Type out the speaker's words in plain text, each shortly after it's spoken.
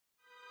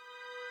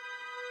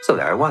So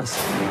there I was.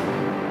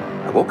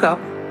 I woke up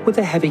with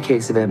a heavy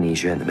case of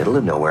amnesia in the middle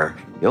of nowhere.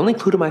 The only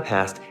clue to my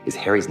past is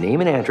Harry's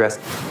name and address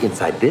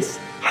inside this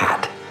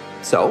hat.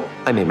 So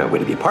I made my way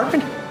to the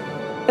apartment,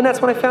 and that's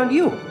when I found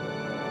you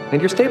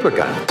and your stapler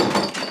gun.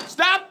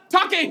 Stop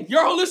talking!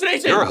 You're a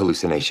hallucination! You're a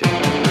hallucination.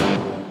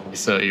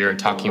 So you're a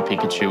talking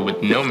Pikachu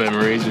with no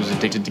memories who's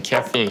addicted to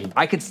caffeine.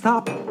 I can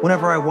stop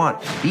whenever I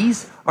want.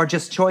 These are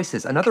just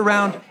choices. Another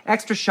round,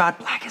 extra shot,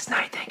 black as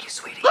night. Thank you,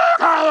 sweetie.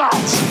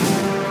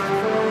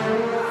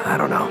 I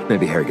don't know.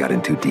 Maybe Harry got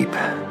in too deep.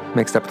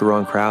 Mixed up the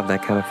wrong crowd,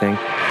 that kind of thing.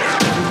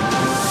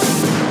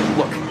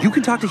 Look, you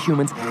can talk to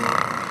humans.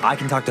 I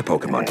can talk to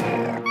Pokemon.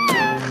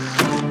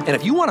 And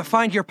if you want to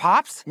find your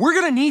pops, we're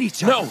going to need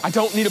each other. No, I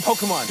don't need a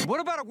Pokemon. What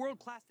about a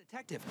world-class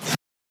detective?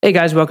 Hey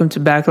guys, welcome to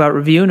Backlot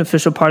Review, an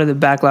official part of the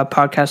Backlot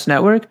Podcast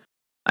Network.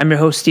 I'm your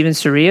host, Steven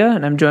Soria,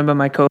 and I'm joined by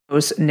my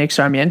co-host, Nick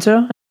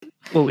Sarmiento.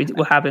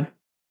 What happened?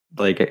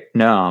 I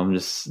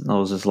was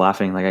just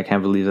laughing. I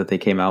can't believe that they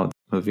came out with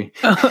the movie.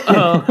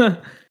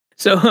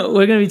 So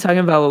we're going to be talking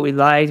about what we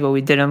liked, what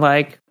we didn't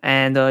like,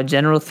 and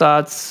general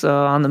thoughts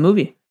on the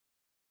movie.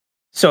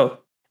 So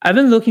I've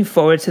been looking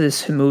forward to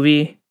this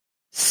movie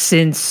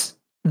since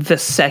the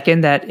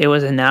second that it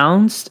was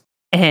announced,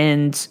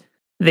 and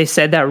they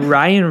said that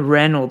Ryan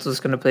Reynolds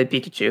was going to play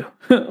Pikachu,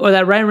 or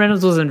that Ryan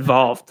Reynolds was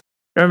involved.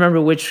 I don't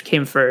remember which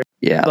came first.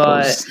 Yeah,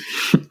 but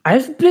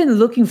I've been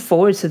looking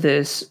forward to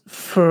this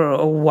for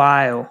a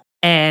while,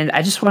 and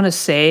I just want to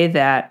say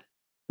that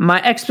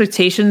my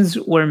expectations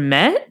were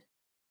met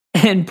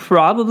and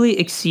probably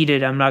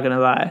exceeded. I'm not going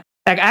to lie.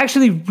 I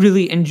actually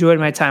really enjoyed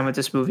my time with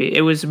this movie.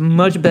 It was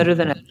much better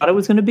than I thought it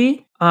was going to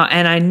be.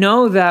 And I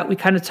know that we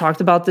kind of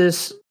talked about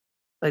this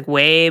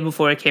way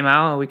before it came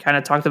out. We kind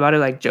of talked about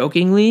it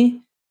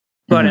jokingly.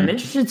 But I'm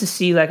interested to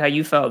see how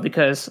you felt,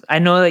 because I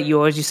know that you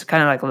always used to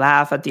kind of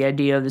laugh at the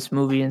idea of this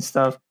movie and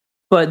stuff.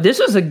 But this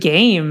was a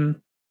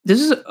game.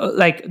 This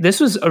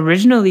was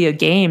originally a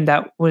game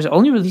that was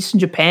only released in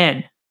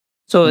Japan.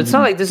 So it's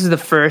not like this is the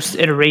first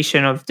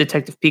iteration of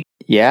Detective Pikachu.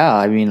 Yeah,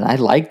 I mean, I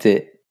liked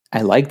it.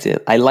 I liked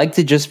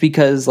it just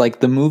because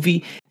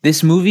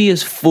this movie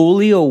is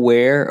fully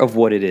aware of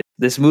what it is.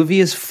 This movie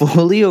is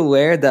fully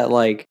aware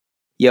that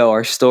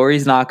our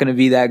story's not going to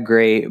be that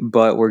great,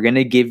 but we're going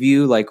to give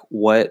you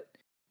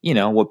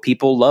what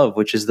people love,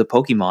 which is the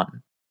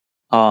Pokemon.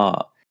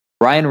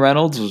 Ryan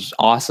Reynolds was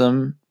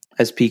awesome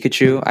as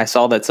Pikachu. I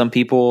saw that some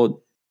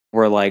people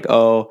were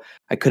oh,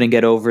 I couldn't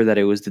get over that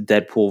it was the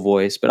Deadpool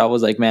voice, but I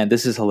was man,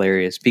 this is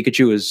hilarious.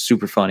 Pikachu is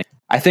super funny.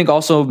 I think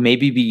also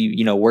maybe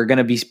we're going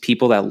to be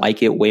people that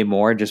like it way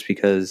more just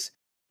because,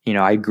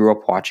 I grew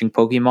up watching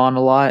Pokemon a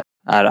lot.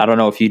 I don't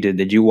know if you did.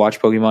 Did you watch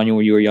Pokemon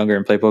when you were younger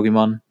and play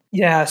Pokemon?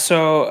 Yeah,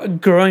 so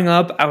growing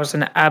up, I was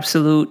an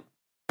absolute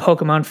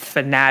Pokemon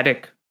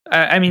fanatic.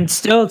 I mean,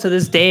 still to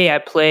this day, I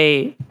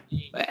play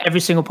every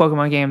single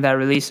Pokemon game that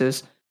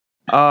releases.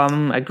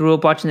 I grew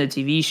up watching the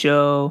TV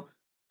show.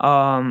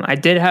 I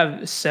did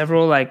have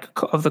several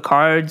of the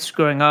cards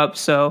growing up,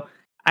 so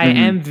I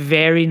am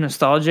very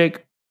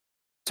nostalgic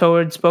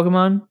towards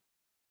Pokemon.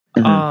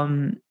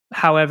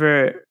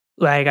 However,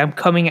 I'm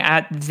coming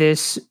at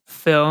this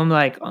film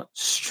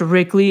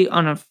strictly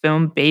on a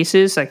film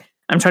basis.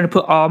 I'm trying to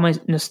put all my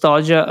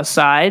nostalgia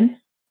aside,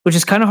 which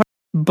is kind of hard.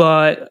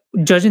 But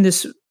judging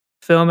this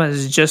film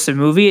as just a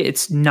movie,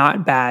 it's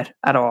not bad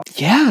at all.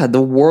 Yeah,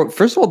 the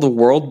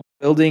world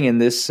building in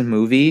this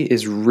movie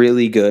is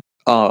really good.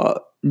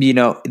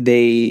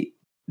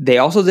 They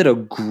also did a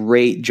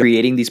great job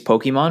creating these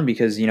Pokemon,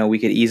 because we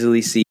could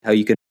easily see how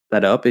you could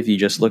set that up if you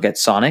just look at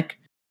Sonic.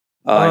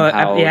 And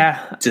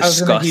how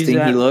disgusting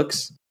he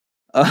looks.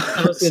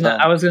 I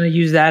was gonna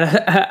use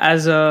that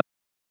as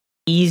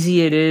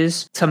easy it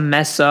is to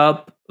mess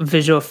up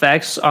visual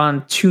effects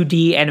on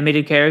 2D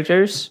animated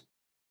characters.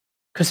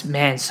 Because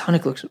man,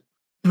 Sonic looks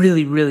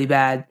really, really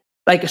bad.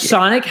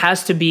 Sonic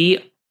has to be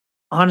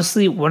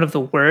honestly one of the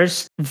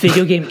worst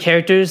video game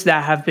characters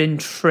that have been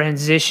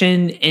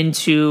transitioned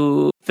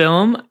into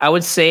film. I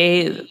would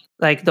say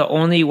the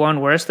only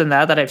one worse than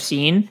that I've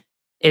seen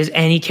is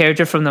any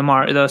character from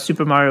the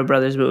Super Mario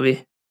Brothers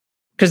movie.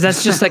 Because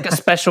that's just a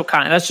special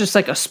kind. That's just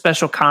a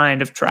special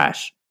kind of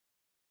trash.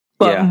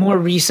 But more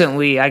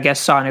recently, I guess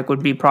Sonic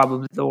would be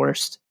probably the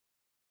worst.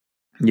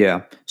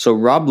 Yeah. So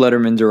Rob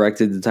Letterman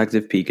directed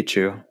Detective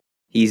Pikachu.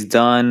 He's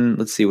done,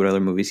 let's see what other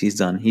movies he's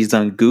done. He's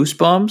done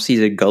Goosebumps.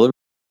 He's at Gulliver's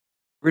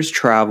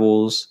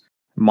Travels,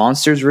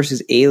 Monsters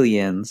vs.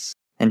 Aliens,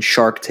 and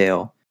Shark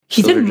Tale.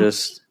 He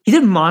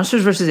did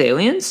Monsters vs.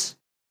 Aliens?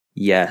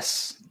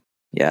 Yes.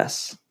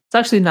 It's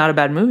actually not a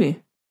bad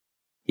movie.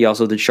 He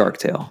also did Shark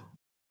Tale.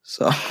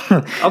 So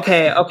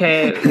okay.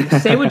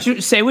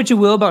 Say what you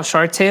will about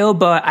Shark Tale,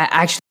 but I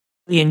actually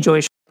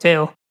enjoy Shark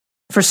Tale.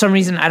 For some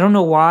reason, I don't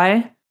know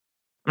why.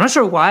 I'm not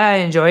sure why I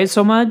enjoy it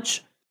so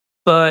much,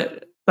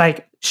 but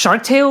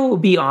Shark Tale will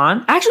be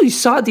on. I actually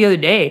saw it the other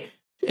day.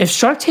 If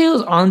Shark Tale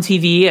is on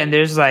TV and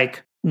there's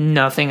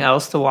nothing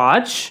else to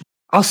watch,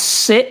 I'll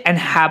sit and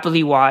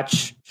happily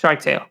watch Shark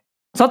Tale.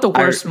 It's not the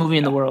worst movie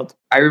in the world.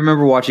 I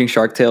remember watching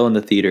Shark Tale in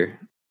the theater.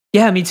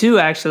 Yeah, me too,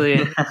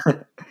 actually.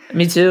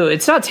 Me too.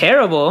 It's not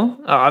terrible.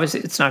 Obviously,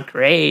 it's not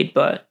great,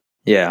 but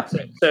Yeah.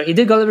 so he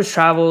did Gulliver's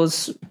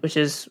Travels, which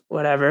is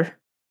whatever,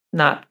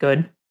 not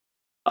good.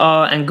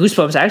 And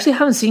Goosebumps. I actually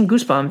haven't seen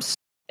Goosebumps.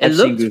 It I've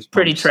seen looked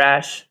pretty Goosebumps.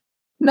 trash.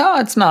 No,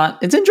 it's not.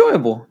 It's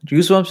enjoyable.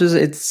 Goosebumps is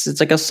it's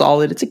like a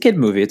solid. It's a kid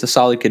movie. It's a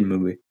solid kid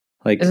movie.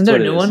 Like, Isn't that's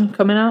there a what it new is. one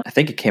coming out? I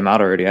think it came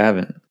out already.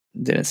 I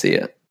didn't see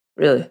it.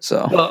 Really?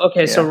 So Well,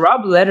 okay. So yeah.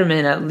 Rob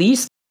Letterman at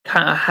least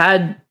kind of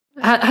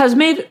has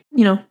made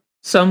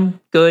some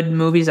good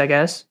movies, I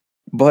guess.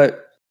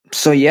 But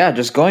so yeah,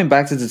 just going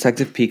back to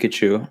Detective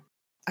Pikachu,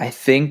 I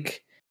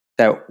think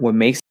that what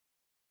makes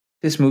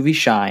this movie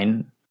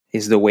shine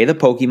is the way the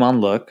Pokemon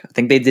look. I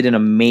think they did an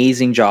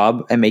amazing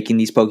job at making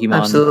these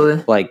Pokemon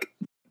Absolutely. like,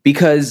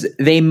 because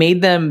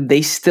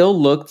they still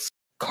looked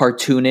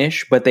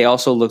cartoonish, but they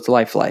also looked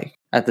lifelike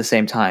at the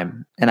same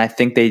time. And I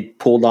think they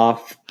pulled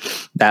off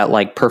that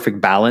like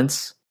perfect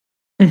balance.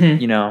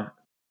 Mhm. You know,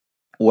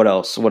 what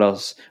else?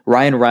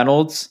 Ryan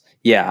Reynolds.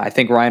 Yeah, I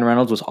think Ryan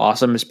Reynolds was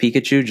awesome as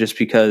Pikachu just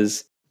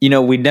because,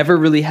 we never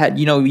really had,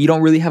 you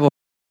don't really have a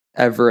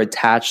ever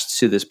attached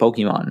to this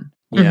Pokemon,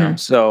 you know?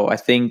 So I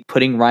think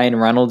putting Ryan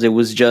Reynolds, I don't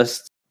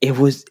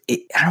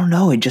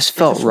know, it just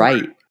felt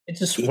right. It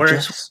just It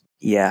works.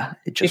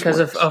 It just because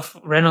works. of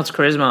Reynolds'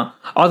 charisma.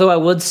 Although I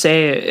would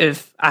say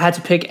if I had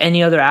to pick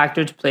any other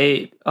actor to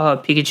play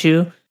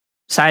Pikachu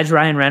besides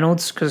Ryan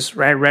Reynolds, because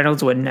Ryan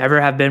Reynolds would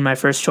never have been my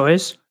first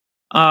choice,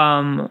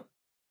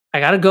 I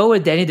gotta go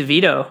with Danny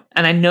DeVito.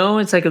 And I know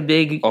it's like I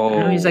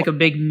know he's like a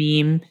big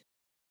meme,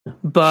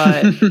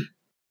 but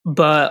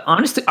but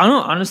honest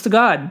to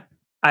God,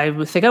 I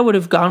would think I would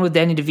have gone with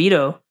Danny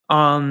DeVito.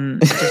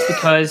 Just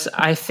because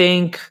I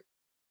think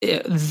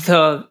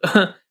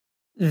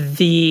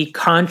the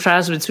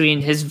contrast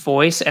between his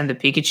voice and the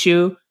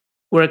Pikachu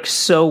works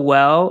so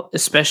well,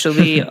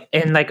 especially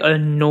in like a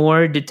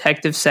noir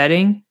detective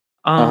setting.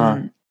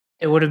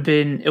 It would have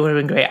been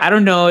great. I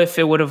don't know if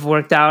it would have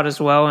worked out as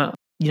well,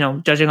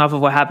 judging off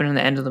of what happened in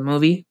the end of the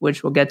movie,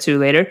 which we'll get to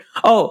later.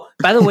 Oh,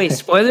 by the way,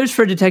 spoilers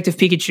for Detective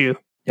Pikachu.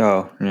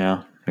 Oh,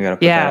 yeah. I gotta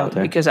put that out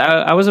there. Because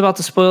I was about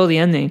to spoil the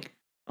ending.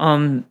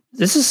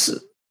 This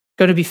is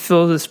going to be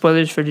filled with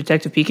spoilers for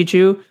Detective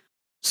Pikachu.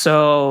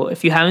 So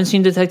if you haven't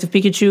seen Detective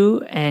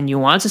Pikachu and you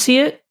want to see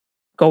it,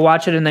 go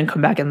watch it and then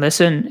come back and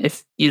listen.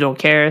 If you don't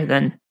care,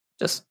 then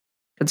just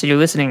continue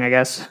listening, I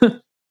guess.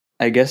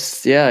 I guess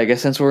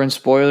since we're in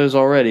spoilers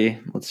already,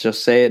 let's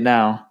just say it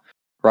now.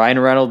 Ryan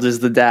Reynolds is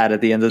the dad at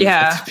the end of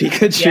Detective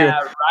Pikachu. Yeah,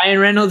 Ryan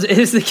Reynolds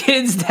is the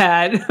kid's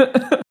dad.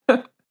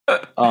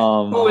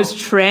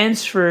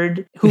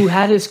 who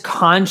had his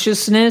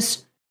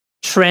consciousness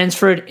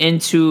transferred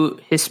into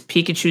his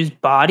Pikachu's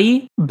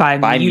body by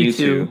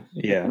Mewtwo.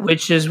 Yeah.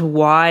 Which is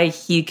why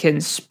he can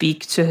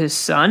speak to his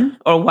son,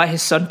 or why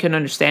his son can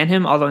understand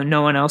him, although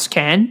no one else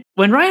can.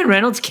 When Ryan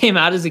Reynolds came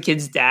out as the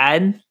kid's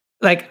dad,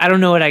 like, I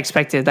don't know what I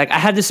expected. Like, I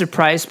had the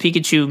surprise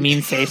Pikachu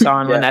meme face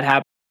on when that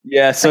happened.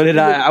 Yeah, so did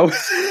I. I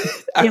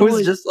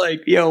was just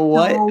like, yo,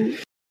 what?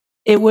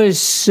 It was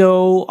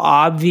so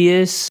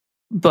obvious,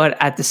 but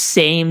at the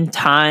same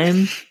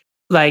time,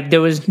 like there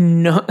was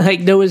no other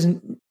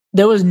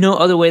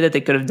way that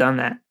they could have done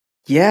that.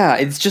 Yeah,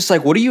 it's just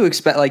like, what do you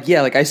expect? Like,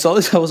 yeah, like I saw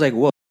this, I was like,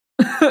 whoa.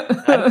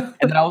 And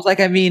then I was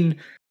like, I mean,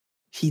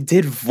 he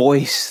did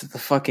voice the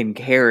fucking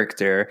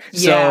character.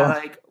 Yeah, so,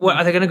 like, what,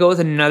 are they gonna go with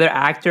another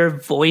actor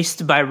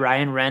voiced by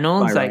Ryan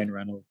Reynolds? Ryan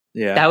Reynolds.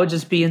 Yeah, that would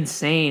just be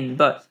insane.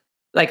 But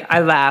like, I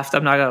laughed.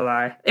 I'm not gonna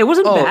lie. It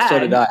wasn't bad. So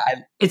did I.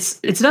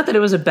 It's not that it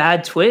was a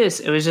bad twist.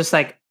 It was just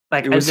like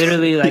I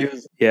literally like. It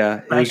was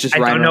just. I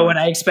Ryan don't know Reynolds. what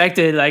I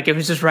expected. Like, it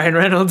was just Ryan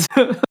Reynolds.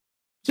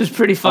 Just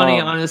pretty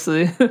funny,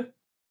 honestly.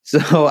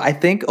 So I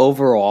think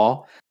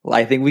overall,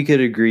 I think we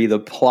could agree the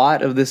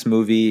plot of this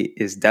movie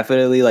is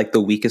definitely like the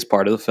weakest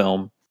part of the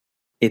film.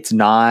 It's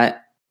not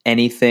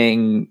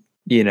anything,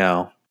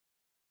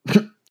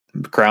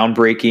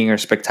 groundbreaking or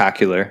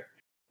spectacular,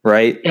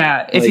 right?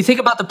 Yeah, if you think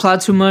about the plot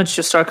too much,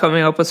 you'll start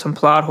coming up with some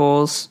plot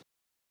holes.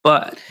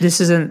 But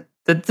this isn't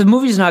the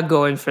movie's not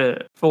going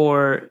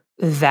for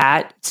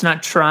that. It's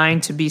not trying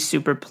to be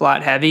super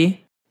plot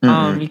heavy.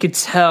 You could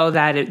tell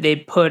that they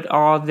put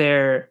all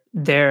their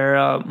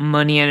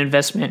money and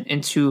investment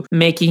into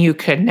making you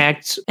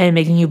connect and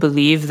making you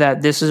believe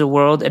that this is a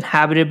world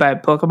inhabited by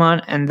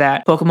Pokemon and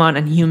that Pokemon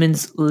and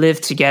humans live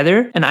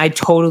together. And I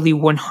totally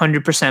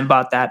 100%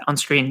 bought that on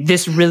screen.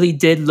 This really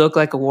did look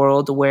like a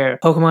world where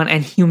Pokemon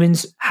and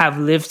humans have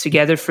lived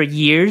together for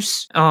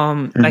years,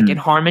 like in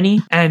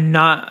harmony. And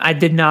I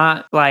did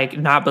not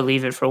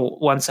believe it for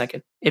 1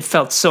 second. It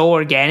felt so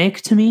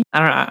organic to me. I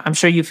don't know. I'm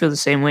sure you feel the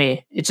same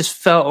way. It just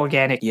felt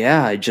organic.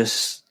 Yeah,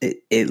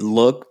 it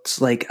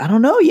looked like, I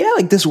don't know. Yeah,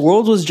 like this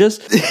world was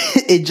just,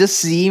 it just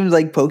seemed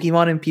like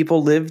Pokemon and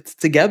people lived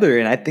together.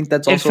 And I think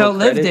that's also it felt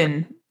lived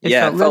in. It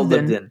felt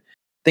lived in.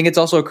 I think it's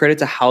also a credit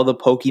to how the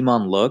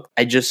Pokemon looked.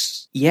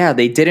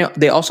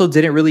 They also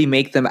didn't really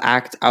make them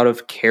act out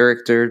of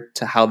character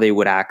to how they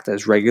would act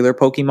as regular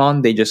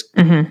Pokemon. They just,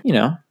 they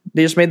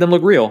just made them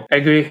look real. I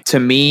agree. To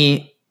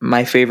me,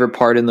 my favorite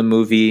part in the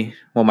movie,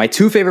 well, my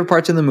two favorite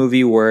parts in the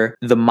movie were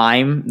the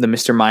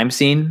Mr. Mime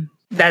scene.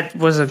 That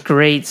was a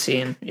great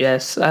scene.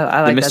 Yes,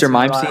 I like the that Mr.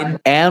 Mime a lot. scene,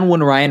 and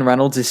when Ryan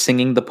Reynolds is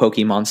singing the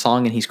Pokemon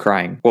song and he's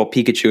crying. Well,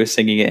 Pikachu is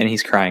singing it and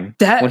he's crying.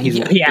 That when he's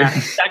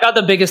that got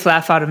the biggest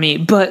laugh out of me.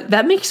 But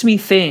that makes me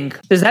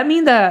think: does that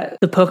mean that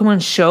the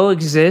Pokemon show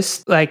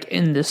exists like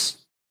in this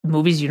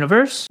movie's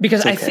universe?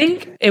 Because I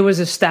think it was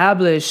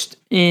established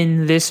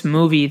in this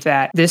movie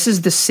that this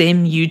is the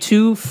same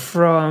Mewtwo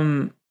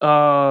from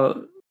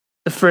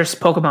the first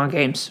Pokemon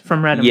games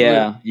from Red and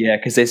Blue. Yeah,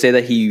 because they say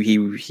that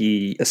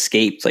he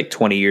escaped like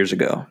 20 years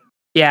ago.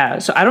 Yeah,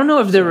 so I don't know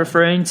if they're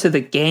referring to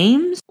the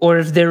games or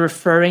if they're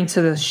referring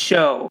to the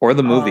show. Or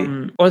the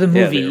movie.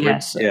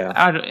 Yes.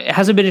 Yeah. It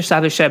hasn't been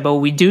established yet, but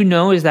what we do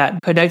know is that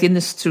connecting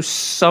this to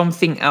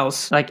something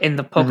else, like in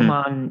the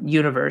Pokemon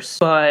universe.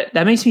 But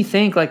that makes me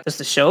think, like, does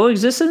the show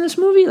exist in this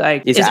movie?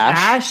 Like, is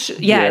Ash?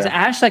 Is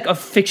Ash like a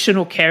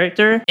fictional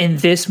character in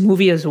this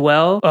movie as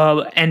well?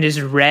 And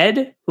is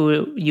Red,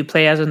 who you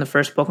play as in the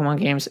first Pokemon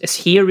games, is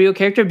he a real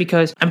character?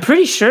 Because I'm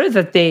pretty sure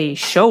that they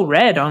show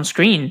Red on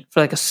screen for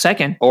like a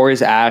second. Or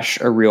is Ash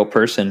a real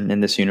person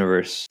in this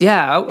universe?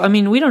 Yeah, I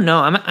mean, we don't know.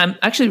 I'm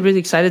actually really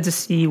excited to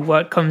see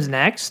what comes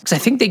next because I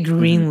think they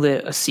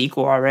greenlit a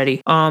sequel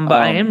already. But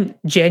I am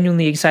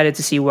genuinely excited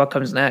to see what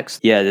comes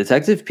next. Yeah,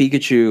 Detective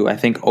Pikachu, I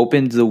think,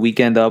 opened the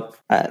weekend up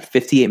at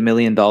 $58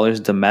 million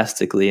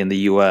domestically in the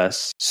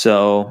US.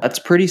 So that's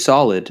pretty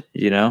solid,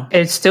 you know?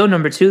 It's still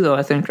number 2 though,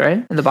 I think,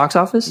 right? In the box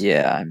office?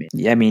 Yeah,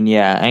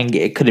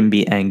 it couldn't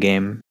be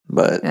Endgame,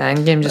 but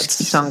Endgame just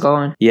keeps on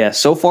going. Yeah,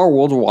 so far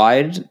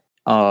worldwide,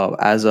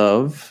 as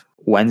of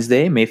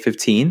Wednesday, May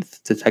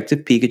 15th, Detective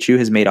Pikachu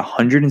has made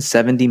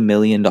 $170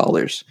 million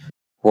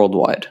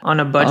worldwide. On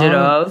a budget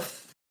of?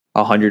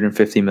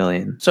 $150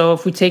 million. So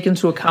if we take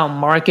into account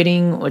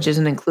marketing, which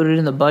isn't included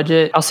in the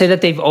budget, I'll say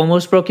that they've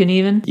almost broken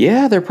even.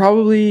 Yeah, they're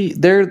probably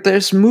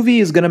this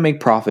movie is gonna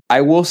make profit.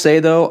 I will say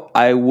though,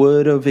 I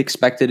would have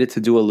expected it to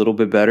do a little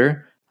bit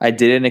better. I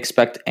didn't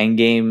expect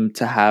Endgame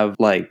to have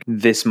like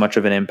this much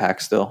of an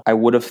impact still. I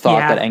would have thought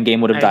that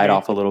Endgame would have died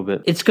off a little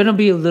bit. It's going to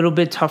be a little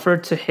bit tougher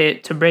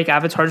to break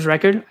Avatar's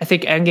record. I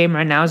think Endgame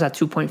right now is at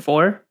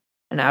 2.4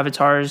 and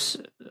Avatar's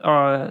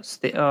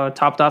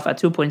topped off at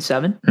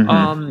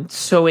 2.7.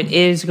 So it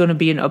is going to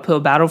be an uphill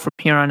battle from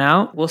here on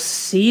out. We'll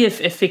see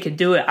if it can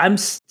do it. I'm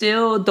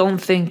still don't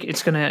think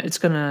it's going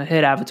to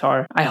hit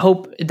Avatar. I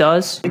hope it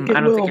does. I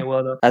don't think it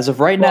will though. As of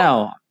right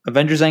now,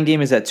 Avengers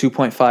Endgame is at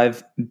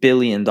 $2.5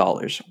 billion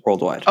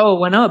worldwide.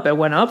 Oh, it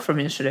went up from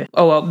yesterday.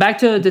 Oh, well, back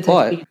to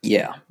Detective Pikachu.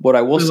 Yeah, what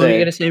I will say... What are you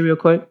going to say real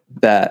quick?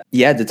 That,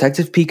 yeah,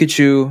 Detective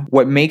Pikachu,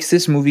 what makes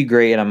this movie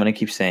great, and I'm going to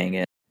keep saying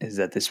it, is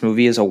that this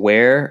movie is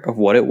aware of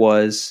what it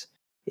was.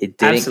 It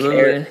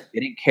didn't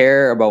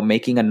care about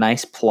making a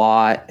nice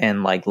plot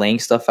and like laying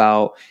stuff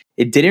out.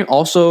 It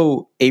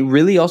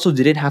really also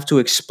didn't have to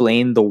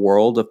explain the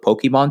world of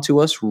Pokemon to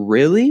us,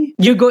 really.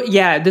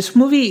 This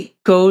movie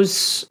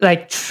goes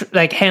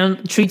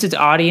treats its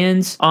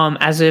audience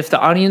as if the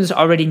audience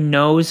already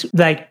knows,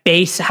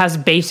 has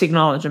basic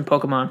knowledge in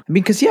Pokemon.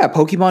 Because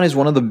Pokemon is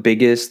one of the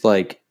biggest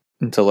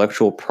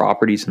intellectual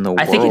properties in the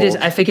world.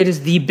 I think it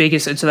is the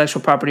biggest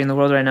intellectual property in the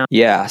world right now.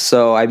 Yeah,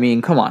 so I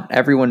mean, come on.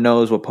 Everyone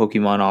knows what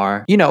Pokemon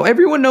are.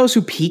 Everyone knows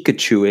who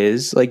Pikachu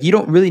is. Like, you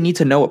don't really need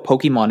to know what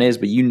Pokemon is,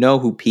 but you know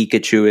who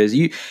Pikachu is.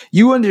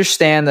 You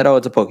understand that,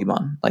 it's a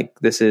Pokemon. Like,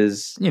 this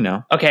is,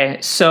 Okay,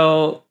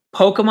 so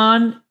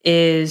Pokemon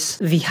is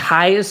the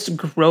highest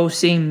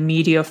grossing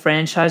media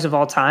franchise of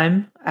all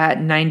time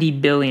at 90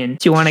 billion.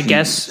 Do you want to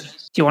guess?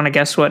 Do you want to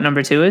guess what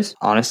number 2 is?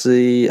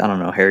 Honestly, I don't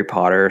know. Harry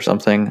Potter or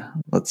something.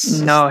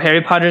 No, Harry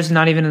Potter's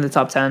not even in the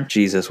top 10.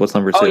 Jesus, what's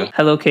number 2?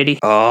 Hello Kitty.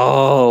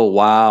 Oh,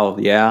 wow.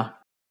 Yeah.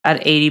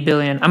 At 80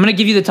 billion. I'm going to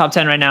give you the top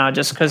 10 right now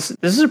just because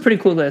this is a pretty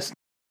cool list.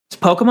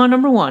 It's Pokemon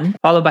number 1,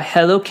 followed by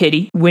Hello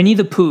Kitty, Winnie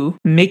the Pooh,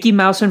 Mickey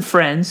Mouse and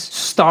Friends,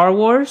 Star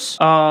Wars,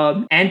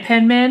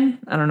 Ant-Man Man.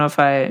 I don't know if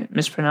I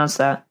mispronounced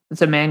that.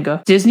 It's a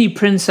manga. Disney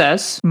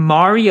Princess,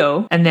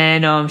 Mario, and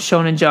then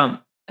Shonen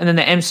Jump. And then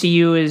the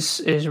MCU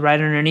is right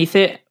underneath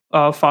it,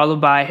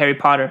 followed by Harry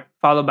Potter,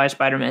 followed by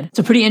Spider-Man. It's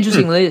a pretty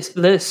interesting list.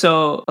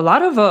 So a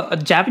lot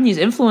of Japanese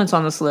influence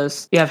on this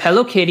list. You have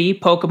Hello Kitty,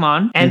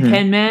 Pokemon,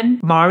 Ant-Man Man,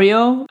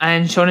 Mario,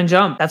 and Shonen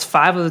Jump. That's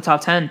 5 of the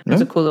top 10.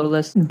 That's a cool little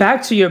list.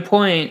 Back to your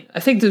point,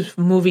 I think this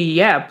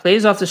movie,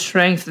 plays off the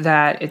strength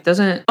that it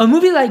doesn't... A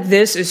movie like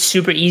this is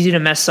super easy to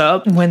mess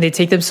up when they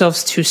take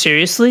themselves too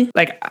seriously.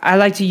 Like, I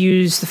like to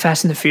use the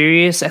Fast and the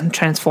Furious and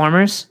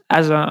Transformers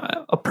as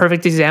a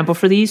perfect example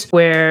for these,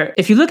 where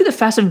if you look at the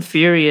Fast and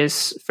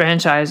Furious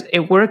franchise,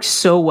 it works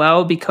so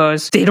well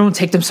because they don't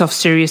take themselves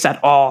serious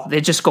at all.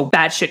 They just go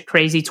batshit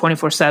crazy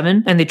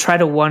 24/7 and they try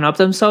to one-up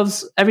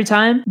themselves every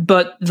time.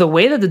 But the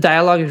way that the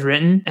dialogue is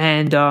written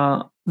and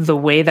the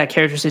way that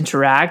characters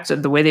interact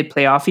and the way they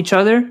play off each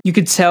other, you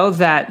could tell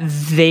that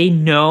they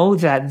know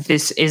that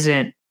this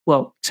isn't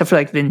well, except for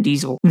like Vin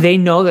Diesel, they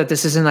know that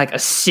this isn't like a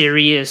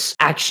serious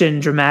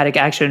dramatic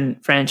action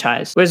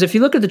franchise. Whereas if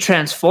you look at the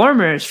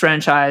Transformers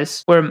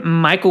franchise, where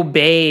Michael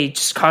Bay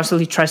just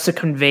constantly tries to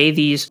convey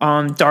these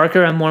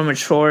darker and more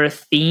mature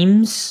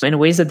themes in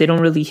ways that they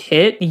don't really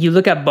hit. You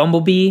look at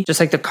Bumblebee, just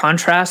like the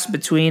contrast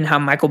between how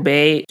Michael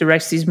Bay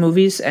directs these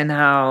movies and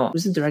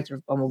who's the director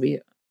of Bumblebee?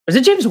 Was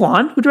it James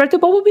Wan who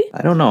directed Bumblebee?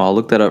 I don't know. I'll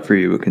look that up for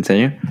you. But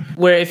continue.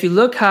 Where if you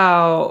look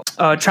how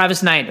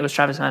Travis Knight, it was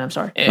Travis Knight, I'm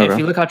sorry. Okay. If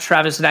you look how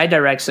Travis Knight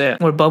directs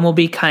it, where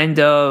Bumblebee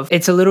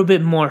it's a little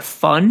bit more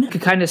fun. You can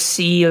kind of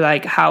see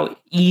like how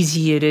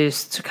easy it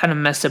is to kind of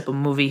mess up a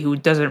movie who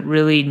doesn't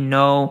really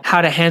know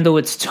how to handle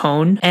its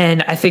tone.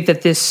 And I think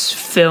that this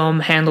film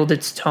handled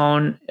its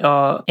tone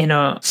in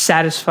a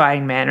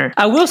satisfying manner.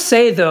 I will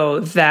say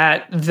though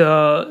that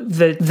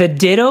the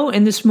Ditto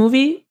in this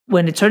movie,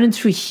 when it turned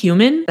into a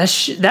human,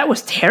 that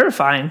was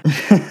terrifying.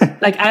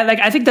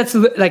 I think that's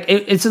like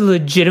it's a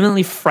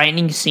legitimately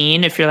frightening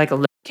scene if you're like a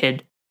little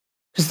kid,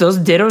 because those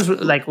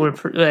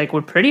Dittos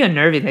were pretty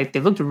unnerving. Like they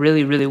looked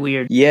really, really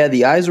weird. Yeah,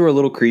 the eyes were a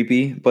little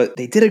creepy, but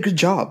they did a good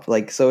job.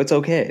 Like, so it's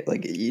okay.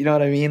 Like, you know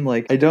what I mean?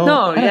 Like, I don't.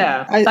 No,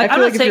 yeah.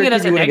 I'm not saying it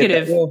as a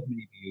negative.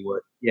 Maybe you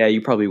would. Yeah,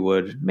 you probably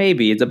would.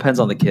 Maybe it depends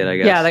on the kid, I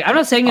guess. Yeah, like I'm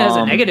not saying it as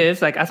a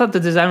negative. Like I thought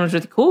the design was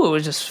really cool. It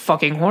was just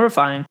fucking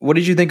horrifying. What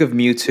did you think of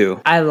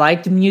Mewtwo? I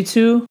liked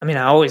Mewtwo. I mean,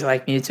 I always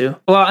like Mewtwo.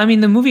 Well, I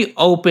mean, the movie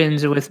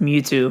opens with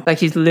Mewtwo. Like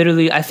he's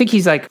literally, I think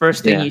he's like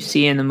first thing you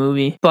see in the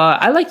movie.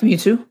 But I liked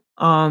Mewtwo.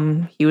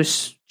 He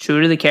was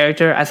true to the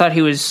character. I thought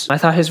his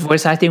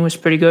voice acting was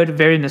pretty good,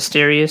 very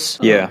mysterious.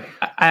 Yeah.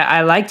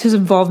 I liked his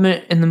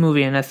involvement in the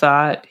movie, and I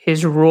thought he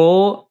was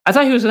going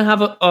to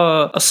have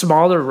a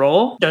smaller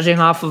role, judging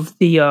off of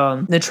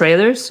the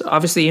trailers.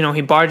 Obviously,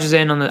 he barges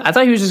in I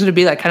thought he was just going to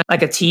be like kind of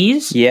like a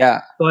tease.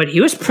 Yeah. But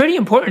he was pretty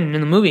important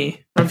in the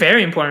movie. Or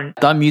very important.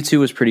 I thought Mewtwo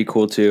was pretty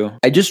cool too.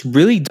 I just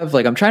really,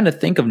 I'm trying to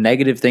think of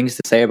negative things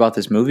to say about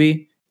this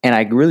movie, and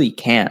I really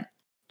can't.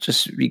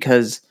 Just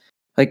because,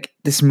 like,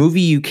 this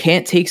movie you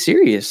can't take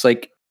serious.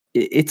 Like,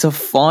 it's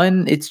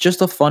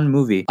just a fun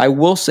movie. I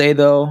will say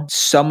though,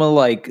 some of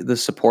like the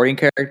supporting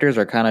characters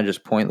are kind of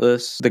just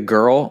pointless. The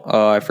girl,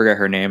 I forget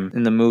her name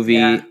in the movie.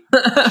 Yeah.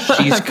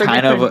 She's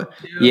kind of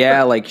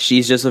like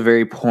she's just a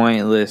very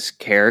pointless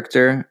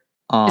character.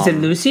 Is it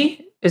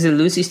Lucy? Is it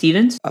Lucy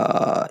Stevens?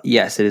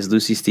 Yes, it is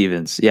Lucy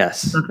Stevens.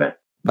 Yes. Okay.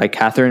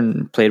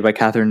 Played by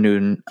Catherine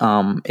Newton.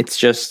 It's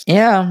just,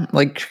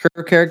 like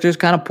her character is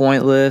kind of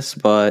pointless,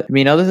 but I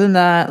mean, other than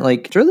that,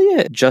 like, it's really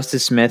it.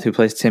 Justice Smith, who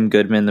plays Tim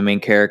Goodman, the main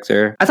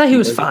character. I thought he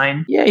was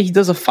fine. Yeah, he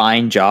does a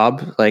fine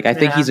job. Like, I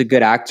think he's a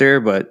good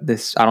actor, but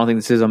I don't think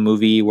this is a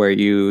movie where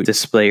you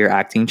display your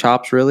acting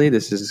chops, really.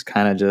 This is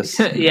kind of just...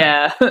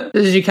 Yeah.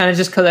 This is you kind of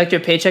just collect your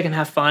paycheck and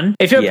have fun.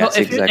 If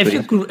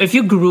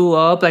you grew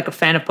up like a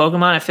fan of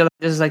Pokemon, I feel like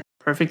this is like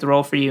perfect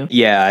role for you.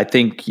 I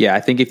think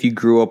if you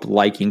grew up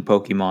liking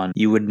Pokemon,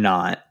 you would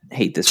not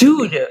hate this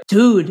movie.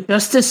 Dude,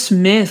 Justice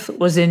Smith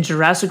was in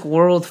Jurassic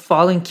World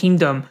Fallen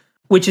Kingdom,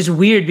 which is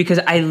weird because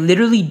I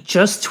literally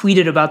just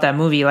tweeted about that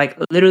movie, like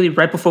literally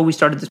right before we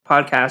started this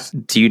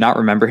podcast. Do you not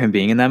remember him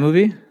being in that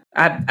movie?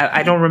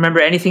 I don't remember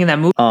anything in that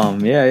movie.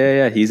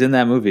 Yeah. He's in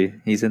that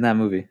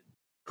movie.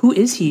 Who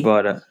is he?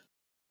 But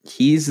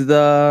he's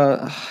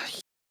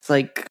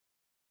like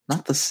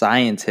not the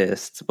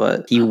scientist,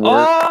 but he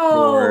worked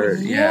for...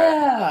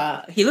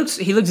 Yeah. He looks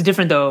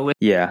different though.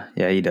 Yeah,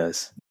 he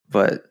does.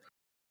 But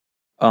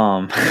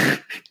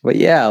but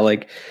yeah,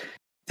 like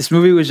this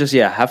movie was just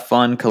have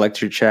fun,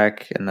 collect your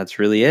check, and that's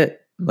really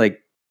it.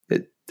 Like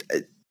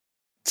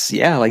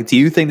like, do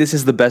you think this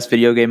is the best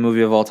video game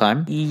movie of all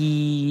time?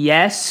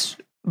 Yes,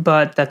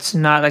 but that's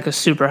not like a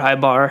super high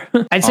bar.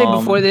 I'd say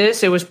before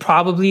this, it was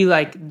probably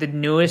like the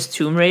newest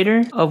Tomb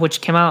Raider,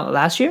 which came out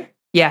last year.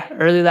 Yeah,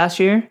 early last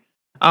year.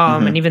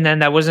 And even then,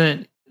 that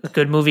wasn't a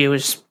good movie. It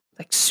was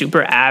like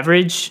super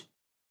average.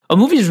 A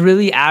movie is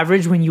really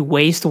average when you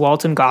waste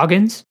Walton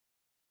Goggins.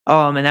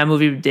 And that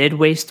movie did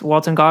waste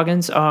Walton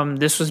Goggins.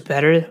 This was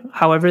better,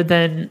 however,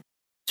 than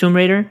Tomb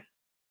Raider.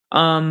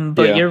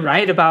 But you're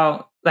right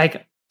about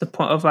like the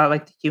point about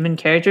like the human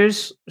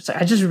characters. So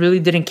I just really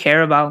didn't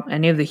care about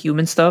any of the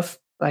human stuff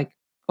like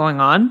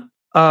going on.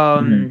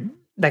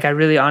 Like I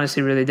really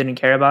honestly really didn't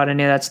care about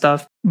any of that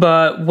stuff.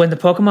 But when the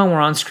Pokemon were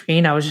on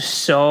screen, I was just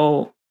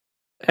so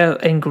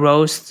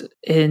engrossed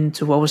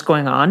into what was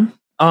going on.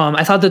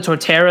 I thought the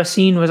Torterra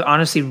scene was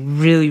honestly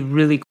really,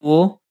 really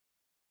cool.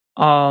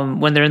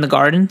 When they're in the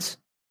gardens.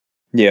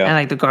 Yeah. And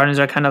like the gardens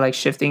are kind of like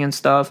shifting and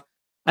stuff.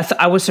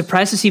 I was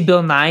surprised to see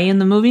Bill Nye in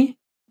the movie.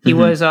 He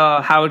was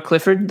Howard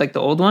Clifford, like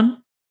the old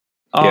one.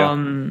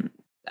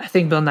 I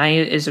think Bill Nye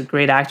is a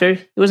great actor.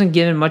 He wasn't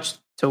given much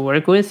to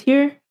work with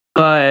here,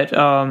 but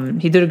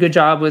he did a good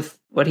job with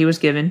what he was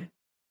given.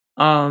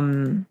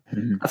 I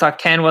thought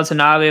Ken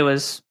Watanabe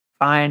was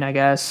fine, I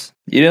guess.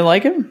 You didn't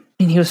like him?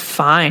 I mean, he was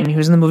fine. He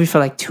was in the movie for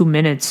like 2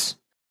 minutes.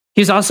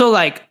 He's also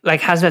like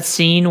has that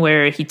scene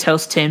where he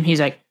tells Tim,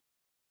 he's like,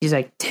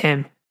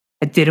 Tim,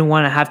 I didn't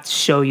want to have to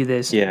show you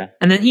this. Yeah.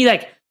 And then he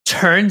like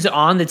turns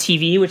on the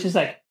TV, which is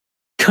like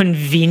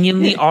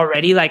conveniently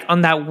already like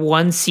on that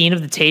one scene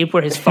of the tape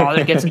where his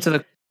father gets into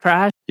the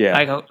crash. Yeah.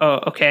 Like, oh,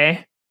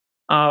 okay.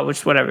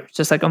 Which whatever. It's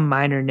just like a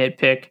minor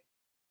nitpick.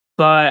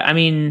 But I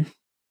mean,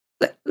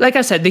 like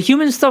I said, the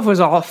human stuff was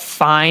all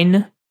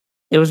fine.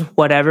 It was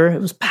whatever. It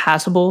was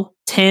passable.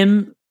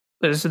 Tim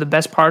was the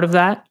best part of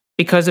that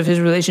because of his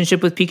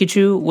relationship with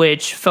Pikachu,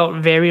 which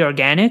felt very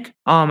organic.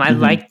 I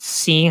liked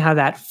seeing how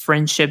that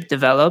friendship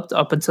developed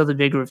up until the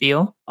big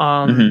reveal.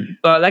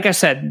 But like I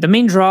said, the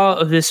main draw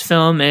of this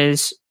film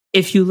is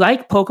if you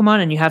like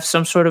Pokemon and you have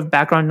some sort of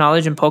background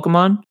knowledge in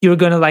Pokemon, you're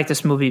going to like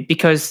this movie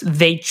because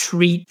they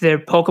treat their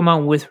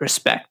Pokemon with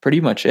respect.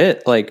 Pretty much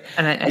it. Like,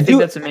 and I think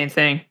that's the main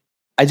thing.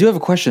 I do have a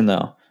question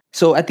though.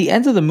 So at the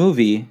end of the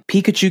movie,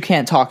 Pikachu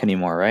can't talk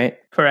anymore, right?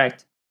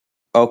 Correct.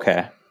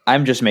 Okay.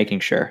 I'm just making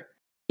sure.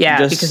 Yeah,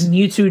 because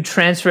Mewtwo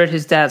transferred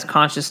his dad's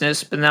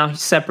consciousness, but now he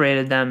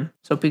separated them.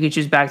 So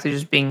Pikachu's back to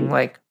just being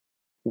like...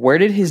 Where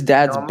did his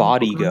dad's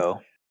body go?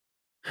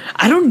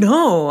 I don't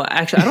know.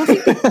 Actually, I don't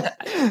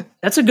think...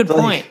 That's a good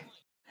point.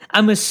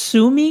 I'm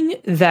assuming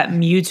that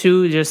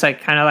Mewtwo just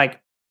like kind of like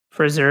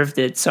preserved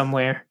it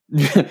somewhere.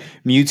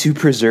 Mewtwo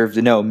preserved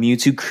it. No,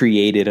 Mewtwo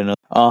created another.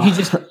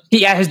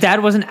 His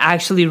dad wasn't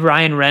actually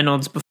Ryan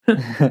Reynolds before.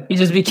 He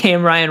just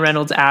became Ryan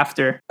Reynolds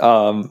after.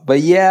 But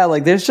yeah,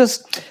 like there's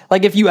just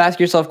like if you ask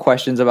yourself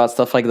questions about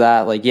stuff like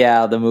that, like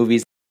yeah, the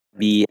movies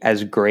be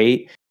as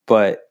great,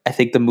 but I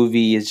think the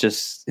movie is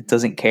just it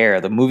doesn't care.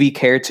 The movie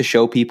cared to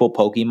show people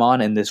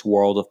Pokemon in this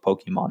world of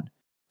Pokemon.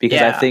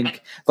 Because I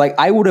think like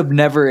I would have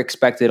never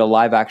expected a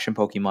live action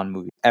Pokemon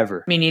movie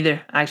ever. Me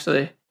neither,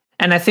 actually.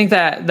 And I think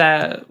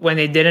that when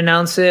they did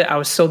announce it, I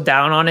was so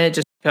down on it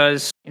just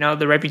because, you know,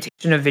 the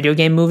reputation of video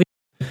game movies.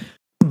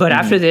 But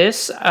after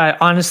this, I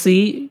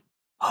honestly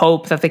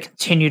hope that they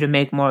continue to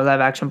make more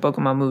live action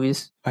Pokemon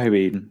movies. I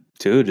mean,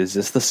 dude, is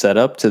this the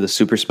setup to the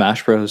Super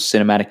Smash Bros.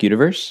 Cinematic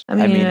universe?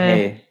 I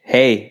mean,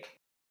 hey,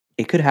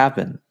 it could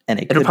happen.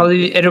 And it'll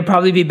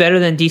probably be better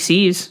than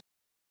DC's.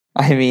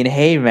 I mean,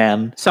 hey,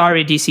 man.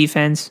 Sorry, DC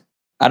fans.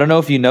 I don't know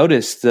if you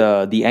noticed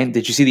the end.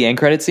 Did you see the end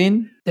credit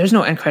scene? There's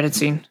no end credit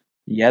scene.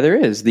 Yeah, there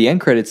is. The end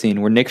credit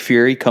scene where Nick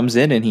Fury comes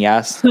in and he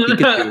asks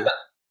Pikachu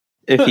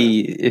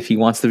if he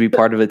wants to be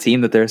part of a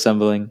team that they're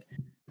assembling.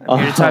 I'm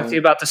here to talk to you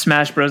about the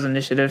Smash Bros.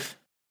 Initiative.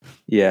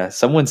 Yeah,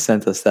 someone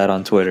sent us that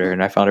on Twitter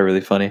and I found it really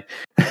funny.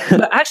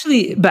 but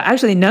actually,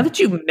 now that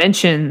you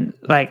mention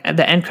like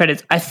the end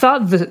credits, I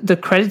thought the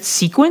credit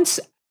sequence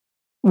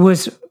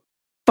was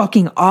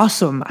fucking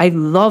awesome. I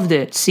loved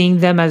it. Seeing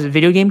them as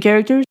video game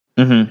characters.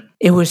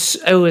 It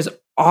was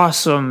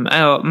awesome.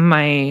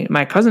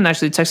 My cousin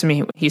actually texted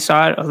me. He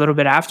saw it a little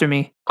bit after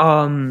me.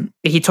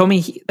 He told me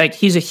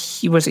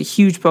he was a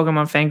huge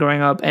Pokemon fan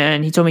growing up,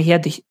 and he told me he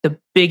had the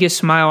biggest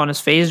smile on his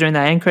face during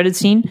that end credit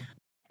scene,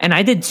 and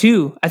I did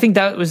too. I think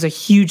that was a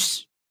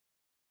huge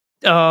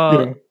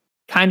kind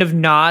of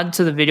nod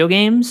to the video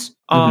games,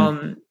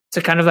 to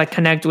kind of like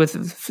connect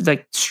with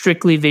like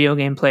strictly video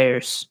game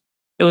players.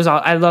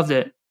 I loved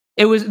it.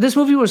 This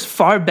movie was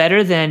far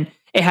better than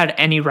it had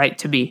any right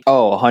to be.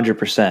 Oh,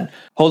 100%.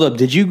 Hold up.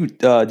 Did you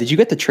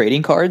get the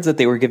trading cards that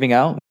they were giving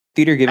out?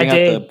 Theater giving out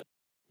the...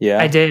 Yeah.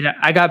 I did.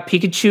 I got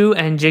Pikachu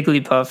and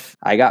Jigglypuff.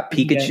 I got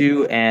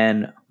Pikachu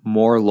and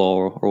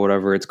Morlo, or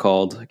whatever it's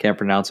called. I can't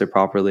pronounce it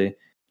properly.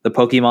 The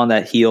Pokemon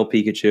that heal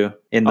Pikachu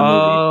in the movie.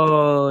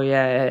 Oh,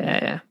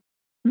 yeah.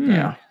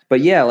 Yeah.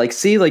 But yeah, like,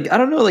 see, like, I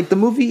don't know, like, the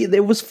movie,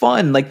 it was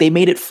fun. Like, they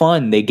made it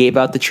fun. They gave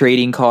out the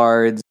trading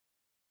cards.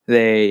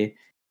 They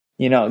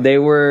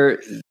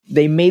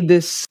made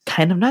this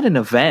kind of not an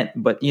event,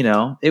 but you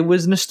know, it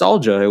was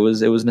nostalgia. It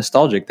was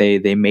nostalgic.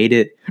 They made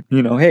it,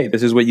 you know, hey,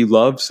 this is what you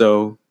love,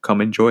 so come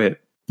enjoy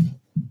it.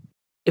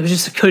 It was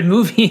just a good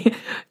movie.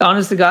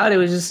 Honest to God, it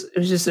was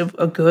just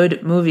a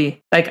good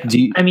movie. Like,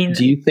 do you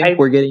think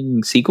we're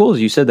getting sequels?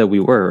 You said that we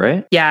were,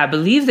 right? Yeah, I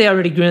believe they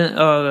already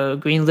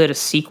greenlit a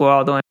sequel.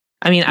 Although,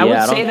 I mean, I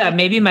would say that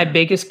maybe my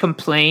biggest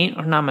complaint,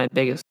 or not my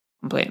biggest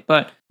complaint,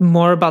 but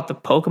more about the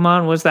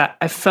Pokemon, was that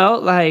I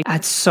felt like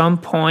at some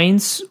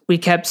points we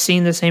kept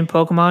seeing the same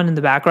Pokemon in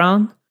the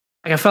background.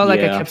 Like I felt like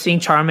I kept seeing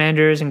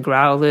Charmanders and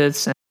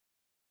Growlithe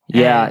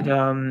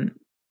and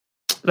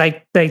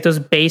like those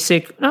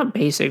not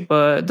basic,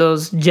 but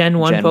those Gen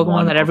 1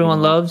 Pokemon that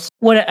everyone loves.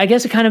 What I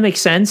guess it kind of makes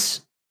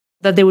sense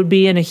that they would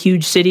be in a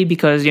huge city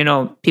because, you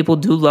know, people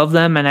do love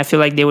them, and I feel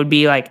like they would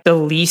be like the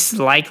least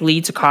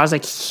likely to cause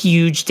like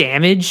huge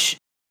damage.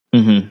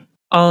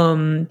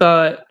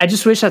 But I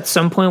just wish at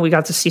some point we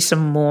got to see some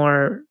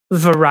more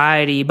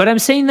variety. But I'm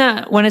saying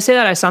that when I say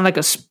that, I sound like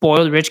a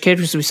spoiled rich kid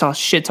because we saw a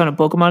shit ton of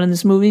Pokemon in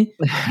this movie.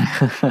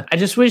 I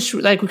just wish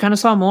like we kind of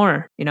saw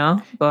more, you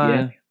know? But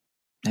yeah.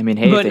 I mean,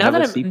 hey, if they have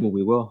a sequel,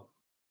 we will.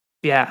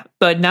 Yeah.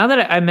 But now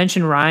that I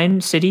mentioned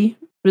Rhyme City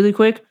really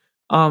quick,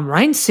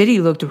 Rhyme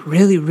City looked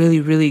really,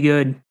 really, really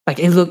good. Like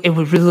it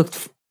really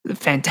looked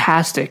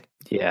fantastic.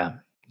 Yeah.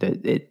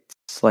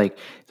 It's like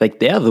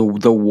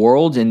the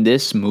world in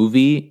this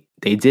movie,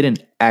 they did an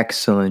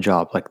excellent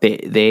job. Like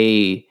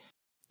they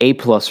A+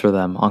 for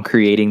them on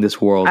creating this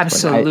world.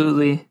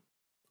 Absolutely.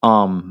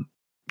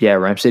 Yeah,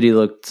 Rhyme City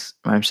looked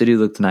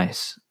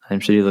nice.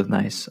 Slime City looked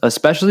nice.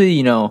 Especially,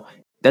 you know,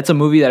 that's a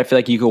movie that I feel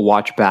like you could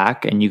watch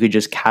back and you could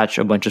just catch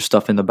a bunch of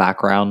stuff in the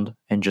background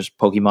and just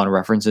Pokemon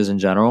references in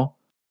general.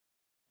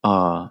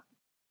 But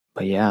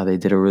yeah, they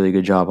did a really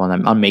good job on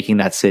that, on making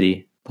that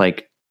city.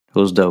 Like, it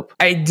was dope.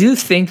 I do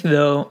think,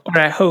 though, or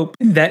I hope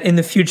that in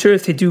the future,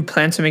 if they do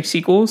plan to make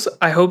sequels,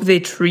 I hope they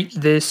treat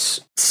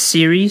this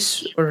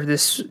series or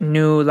this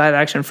new live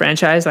action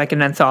franchise like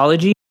an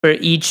anthology, where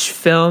each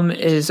film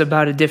is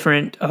about a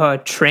different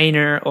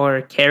trainer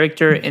or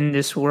character in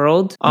this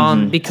world.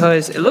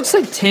 Because it looks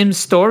like Tim's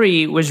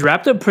story was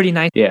wrapped up pretty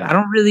nice. Yeah. I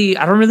don't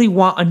really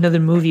want another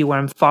movie where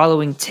I'm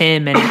following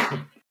Tim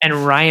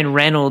and Ryan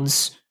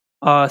Reynolds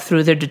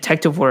through their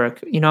detective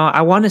work. You know,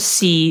 I want to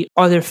see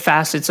other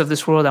facets of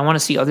this world. I want to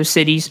see other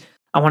cities.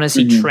 I want to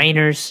see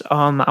trainers.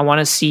 I want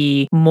to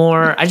see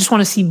more. I just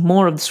want to see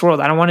more of this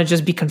world. I don't want to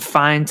just be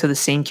confined to the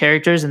same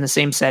characters in the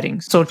same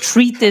settings. So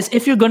treat this,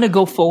 if you're going to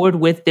go forward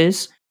with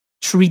this,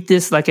 treat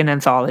this like an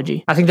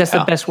anthology. I think that's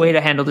the best way to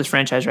handle this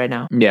franchise right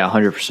now. Yeah,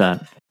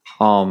 100%.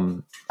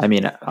 I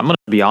mean, I'm going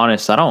to be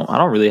honest. I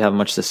don't really have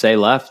much to say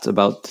left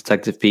about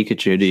Detective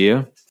Pikachu. Do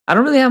you? I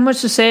don't really have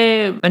much to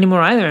say anymore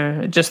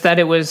either. Just that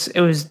it was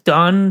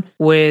done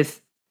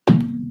with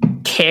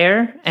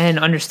care and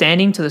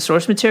understanding to the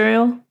source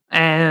material,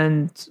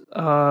 and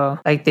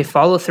like they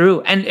follow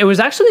through, and it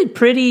was actually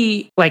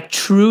pretty like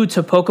true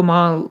to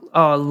Pokemon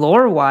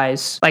lore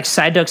wise, like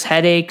Psyduck's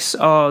headaches,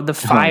 the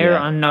fire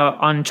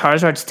on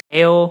Charizard's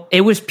tail.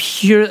 It was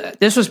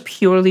this was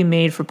purely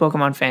made for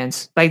Pokemon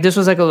fans. Like, this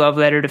was like a love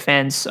letter to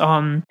fans.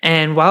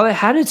 And while it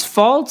had its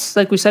faults,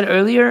 like we said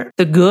earlier,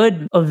 the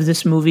good of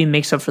this movie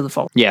makes up for the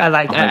fault. Yeah,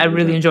 I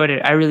really enjoyed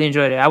it.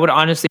 I would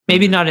honestly,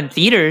 maybe not in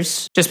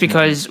theaters, just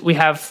because we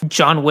have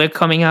John Wick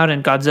coming out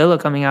and Godzilla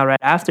coming out right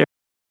after.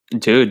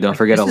 Dude, don't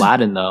forget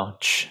Aladdin, though.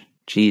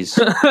 Jeez.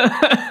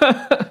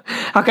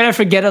 How can I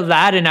forget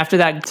Aladdin after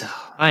that?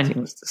 It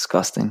was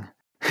disgusting.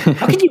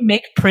 How can you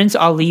make Prince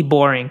Ali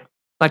boring?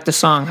 Like the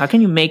song. How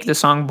can you make the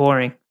song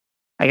boring?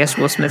 I guess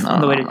Will Smith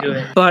found the way to do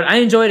it. But I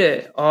enjoyed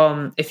it.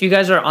 If you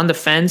guys are on the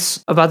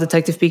fence about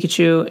Detective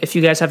Pikachu, if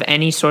you guys have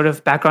any sort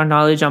of background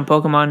knowledge on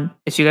Pokemon,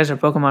 if you guys are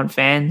Pokemon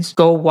fans,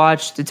 go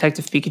watch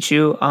Detective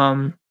Pikachu.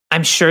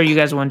 I'm sure you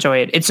guys will enjoy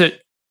it.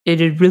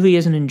 It really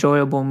is an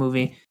enjoyable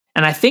movie.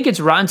 And I think its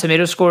Rotten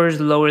Tomato score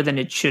is lower than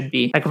it should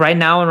be. Like right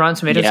now on Rotten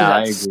Tomatoes,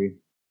 I agree.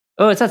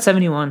 Oh, it's at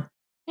 71.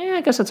 Yeah,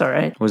 I guess that's all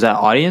right. Was that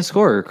audience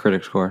score or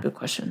critic score? Good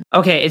question.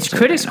 Okay, its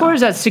critic score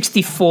is at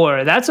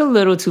 64. That's a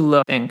little too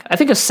low, I think. I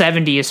think a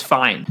 70 is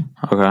fine.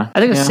 Okay.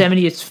 I think a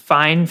 70 is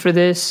fine for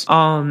this.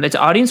 Its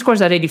audience score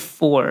is at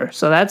 84.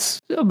 So that's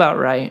about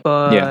right.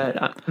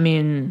 But I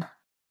mean,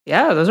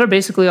 yeah, those are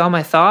basically all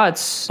my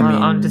thoughts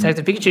on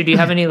Detective Pikachu. Do you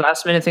have any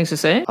last minute things to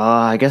say?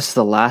 I guess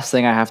the last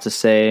thing I have to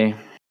say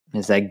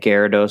is that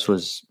Gyarados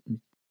was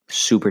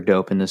super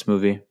dope in this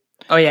movie.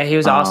 Oh yeah, he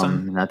was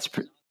awesome. And that's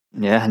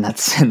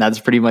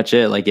pretty much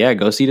it. Like, yeah,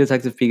 go see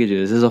Detective Pikachu.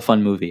 This is a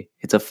fun movie.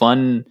 It's a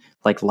fun,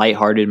 like,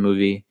 lighthearted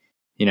movie.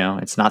 You know,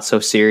 it's not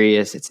so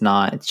serious. It's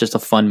just a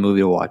fun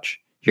movie to watch.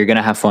 You're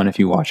gonna have fun if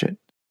you watch it.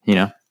 You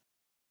know.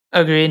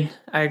 Agreed.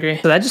 I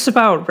agree. So that just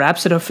about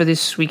wraps it up for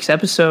this week's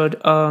episode.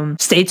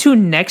 Stay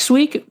tuned next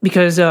week,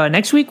 because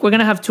next week we're going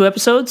to have 2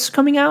 episodes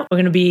coming out. We're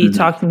going to be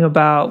talking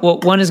about,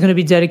 one is going to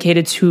be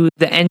dedicated to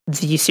the end.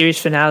 The series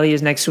finale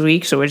is next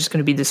week. So we're just going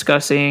to be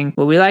discussing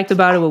what we liked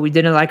about it, what we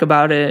didn't like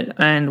about it,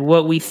 and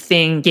what we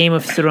think Game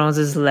of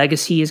Thrones'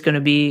 legacy is going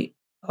to be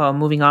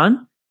moving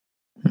on.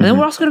 And then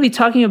we're also going to be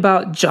talking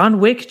about John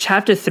Wick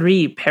Chapter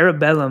 3,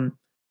 Parabellum,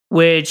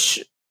 which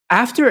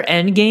after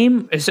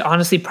Endgame is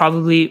honestly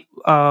probably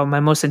my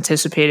most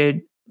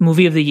anticipated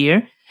movie of the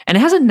year. And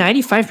it has a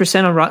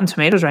 95% on Rotten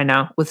Tomatoes right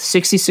now with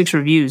 66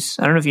 reviews.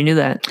 I don't know if you knew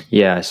that.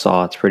 Yeah, I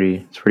saw. It's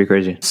pretty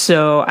crazy.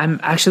 So I'm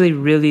actually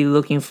really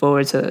looking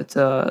forward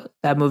to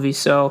that movie.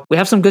 So we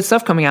have some good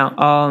stuff coming out.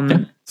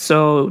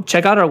 So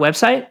check out our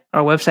website.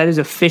 Our website is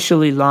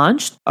officially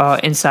launched,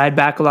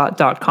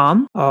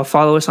 InsideBacklot.com.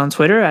 Follow us on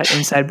Twitter at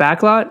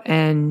InsideBacklot,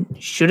 and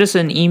shoot us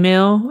an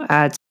email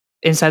at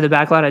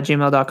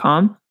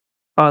InsideTheBacklot@gmail.com.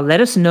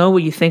 Let us know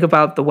what you think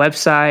about the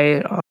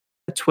website,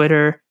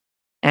 Twitter,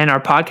 and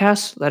our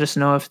podcast. Let us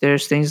know if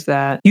there's things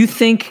that you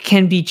think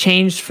can be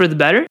changed for the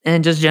better,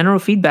 and just general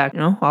feedback. You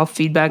know, all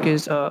feedback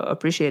is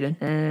appreciated.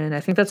 And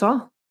I think that's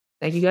all.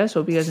 Thank you guys.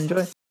 Hope you guys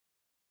enjoy.